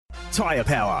Tyre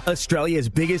Power, Australia's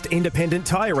biggest independent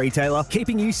tyre retailer,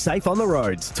 keeping you safe on the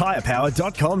roads.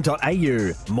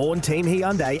 Tyrepower.com.au. Morn Team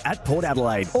Hyundai at Port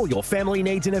Adelaide. All your family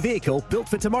needs in a vehicle built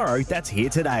for tomorrow that's here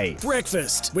today.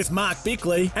 Breakfast with Mark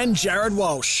Bickley and Jared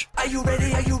Walsh. Are you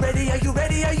ready? Are you ready? Are you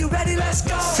ready? Are you ready? Let's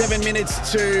go! 7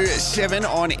 minutes to 7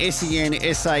 on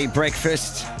SEN SA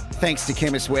Breakfast. Thanks to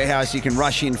Chemist Warehouse, you can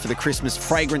rush in for the Christmas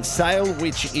fragrance sale,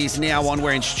 which is now on.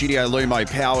 We're in Studio Lumo,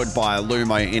 powered by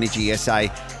Lumo Energy SA.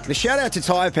 And a shout out to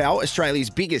Tyre Power, Australia's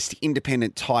biggest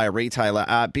independent tyre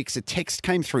retailer. Bicks, a text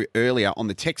came through earlier on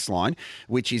the text line,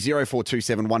 which is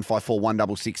 0427 154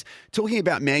 166, talking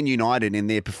about Man United and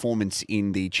their performance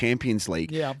in the Champions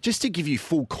League. Yeah. Just to give you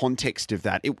full context of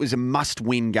that, it was a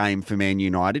must-win game for Man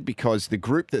United because the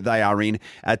group that they are in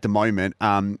at the moment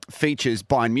features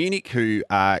Bayern Munich, who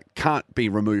can't be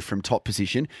removed from top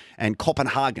position, and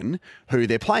Copenhagen, who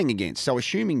they're playing against. So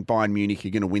assuming Bayern Munich are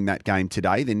going to win that game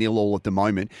today, they're 0-0 at the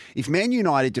moment. If Man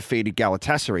United defeated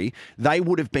Galatasaray, they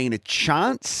would have been a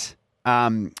chance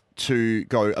to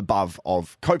go above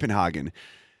of Copenhagen.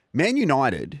 Man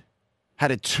United had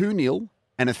a 2-0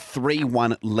 and a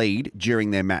 3-1 lead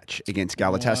during their match against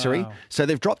Galatasaray. Wow. So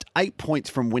they've dropped 8 points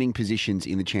from winning positions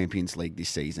in the Champions League this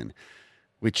season,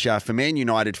 which for Man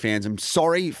United fans, I'm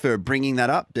sorry for bringing that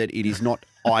up, but it is not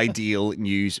ideal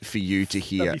news for you to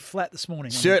hear. They'll be flat this morning.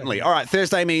 Certainly. All right,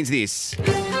 Thursday means this.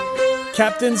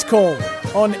 Captain's Call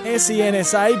on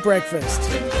SENSA Breakfast.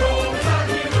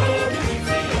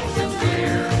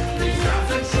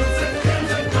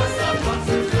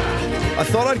 I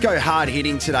thought I'd go hard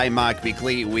hitting today, Mark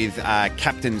Bickley, with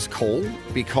Captain's Call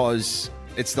because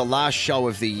it's the last show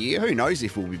of the year. Who knows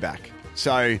if we'll be back?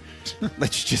 So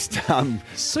let's just...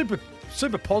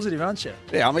 Super positive, aren't you?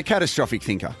 Yeah, I'm a catastrophic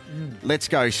thinker. Let's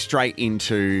go straight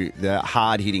into the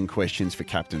hard-hitting questions for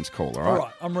Captain's Call, all right? All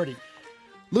right, I'm ready.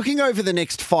 Looking over the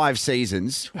next 5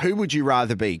 seasons, who would you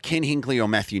rather be, Ken Hinkley or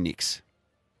Matthew Nicks?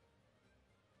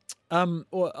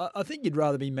 Well, I think you'd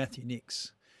rather be Matthew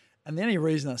Nicks. And the only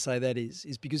reason I say that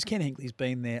is because Ken Hinkley's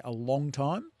been there a long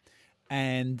time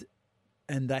and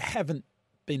they haven't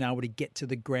been able to get to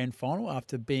the grand final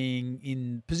after being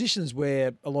in positions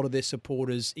where a lot of their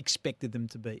supporters expected them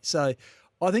to be. So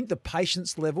I think the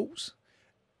patience levels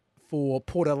for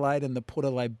Port Adelaide and the Port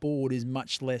Adelaide board is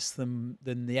much less than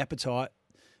the appetite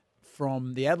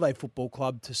from the Adelaide Football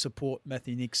Club to support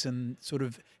Matthew Nicks, and sort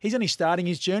of he's only starting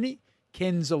his journey.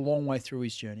 Ken's a long way through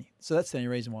his journey. So that's the only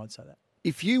reason why I'd say that.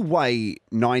 If you weigh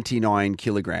 99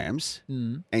 kilograms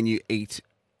and you eat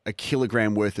a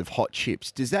kilogram worth of hot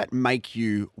chips, does that make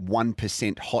you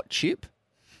 1% hot chip?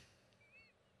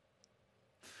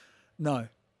 No.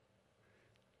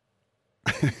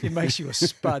 It makes you a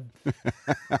spud.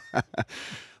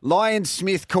 Lion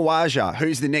Smith Kawaja,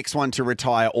 who's the next one to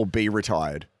retire or be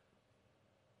retired?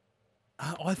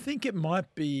 I think it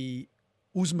might be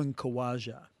Usman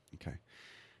Khawaja. Okay.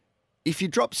 If you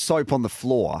drop soap on the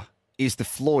floor, is the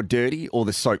floor dirty or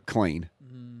the soap clean?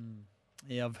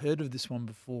 Yeah, I've heard of this one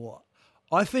before.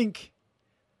 I think,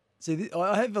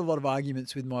 I have a lot of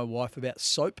arguments with my wife about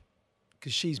soap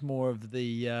because she's more of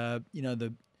the,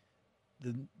 the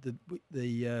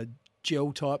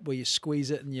gel type where you squeeze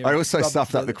it and you. I also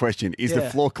stuffed up the question: is the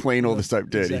floor clean or the soap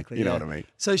dirty? Exactly, you know what I mean.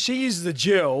 So she uses the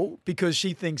gel because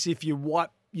she thinks if you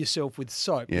wipe yourself with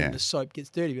soap, Yeah. then the soap gets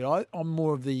dirty. But I'm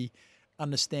more of the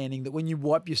understanding that when you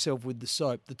wipe yourself with the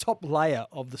soap, the top layer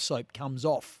of the soap comes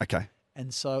off. Okay.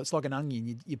 And so it's like an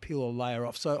onion. You peel a layer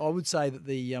off. So I would say that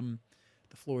the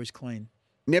floor is clean.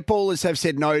 Netballers have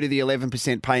said no to the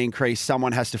 11% pay increase.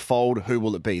 Someone has to fold. Who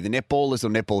will it be? The Netballers or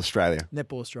Netball Australia?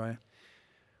 Netball Australia.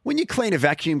 When you clean a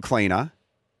vacuum cleaner,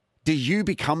 do you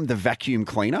become the vacuum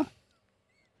cleaner?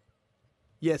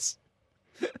 Yes.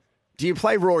 Do you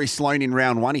play Rory Sloane in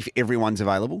round 1 if everyone's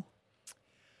available?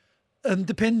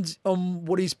 Depends on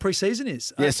what his pre-season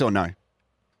is. Yes or no?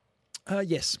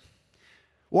 Yes.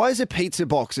 Why is a pizza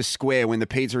box a square when the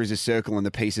pizza is a circle and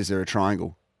the pieces are a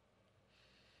triangle?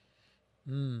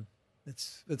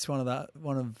 It's one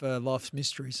of life's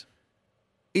mysteries.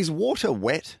 Is water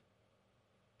wet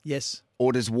Yes.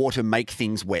 or does water make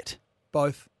things wet?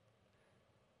 Both.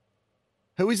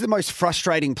 Who is the most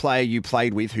frustrating player you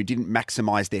played with who didn't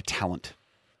maximise their talent?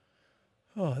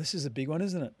 Oh, this is a big one,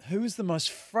 isn't it? Who is the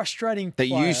most frustrating That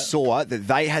player? you saw that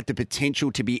they had the potential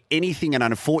to be anything and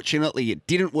unfortunately it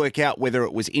didn't work out, whether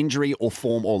it was injury or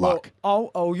form or luck?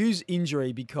 I'll use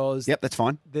injury because Yep, that's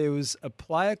fine. there was a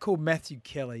player called Matthew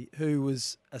Kelly who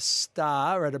was a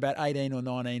star at about 18 or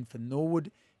 19 for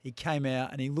Norwood. He came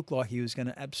out and he looked like he was going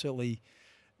to absolutely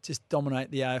just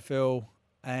dominate the AFL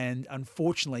and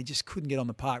unfortunately just couldn't get on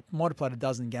the park. Might have played a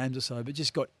dozen games or so, but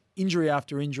just got injury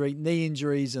after injury, knee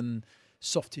injuries and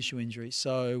soft tissue injury.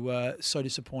 So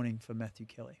disappointing for Matthew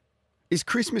Kelly. Is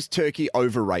Christmas turkey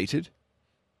overrated?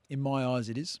 In my eyes,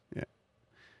 it is. Yeah.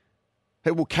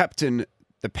 Who will captain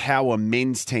the Power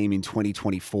men's team in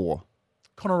 2024?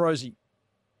 Connor Rosie.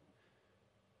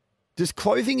 Does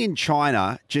clothing in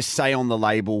China just say on the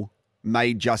label,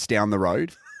 made just down the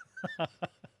road?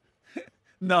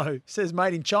 No, it says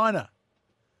made in China.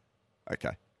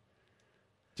 Okay.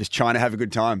 Does China have a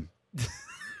good time?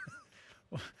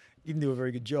 You didn't do a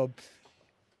very good job.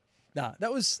 No,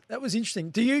 that was interesting.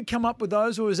 Do you come up with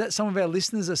those, or is that some of our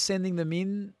listeners are sending them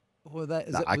in? Or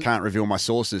I can't reveal my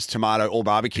sources, tomato or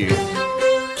barbecue.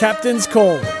 Captain's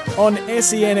Call on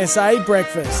SENSA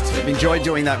Breakfast. I've enjoyed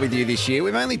doing that with you this year.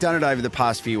 We've only done it over the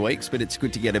past few weeks, but it's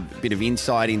good to get a bit of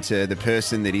insight into the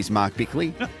person that is Mark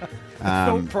Bickley.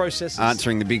 Thought processes.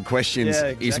 Answering the big questions, Yeah,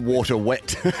 exactly. Is water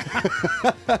wet?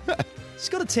 It's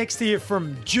got a text here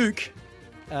from Duke,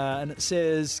 and it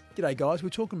says, "G'day guys, we're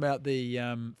talking about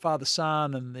the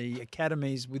father-son and the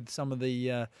academies with some of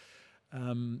the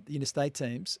interstate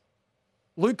teams.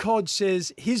 Luke Hodge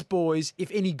says his boys,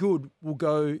 if any good, will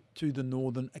go to the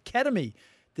Northern Academy.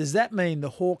 Does that mean the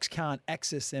Hawks can't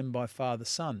access them by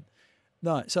father-son?"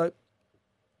 No.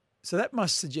 So that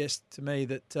must suggest to me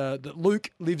that Luke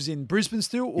lives in Brisbane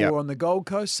still or Yep. on the Gold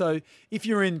Coast. So if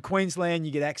you're in Queensland,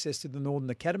 you get access to the Northern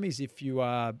Academies if you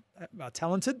are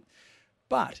talented.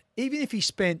 But even if he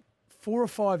spent 4 or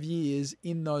 5 years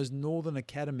in those Northern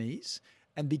Academies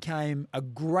and became a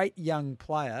great young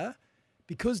player,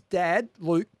 because Dad,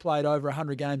 Luke, played over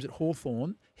 100 games at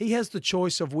Hawthorn, he has the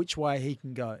choice of which way he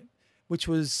can go, which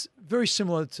was very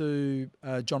similar to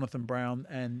Jonathan Brown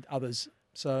and others.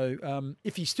 So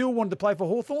if he still wanted to play for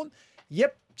Hawthorn,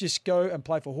 just go and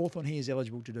play for Hawthorn. He is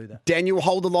eligible to do that. Daniel,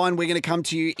 hold the line. We're going to come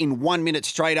to you in 1 minute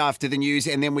straight after the news,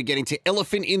 and then we're getting to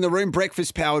Elephant in the Room,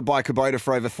 breakfast powered by Kubota.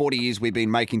 For over 40 years, we've been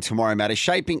making Tomorrow Matter,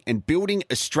 shaping and building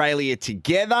Australia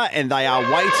together, and they are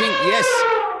waiting.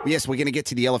 Yes, we're going to get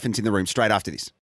to the Elephant in the Room straight after this.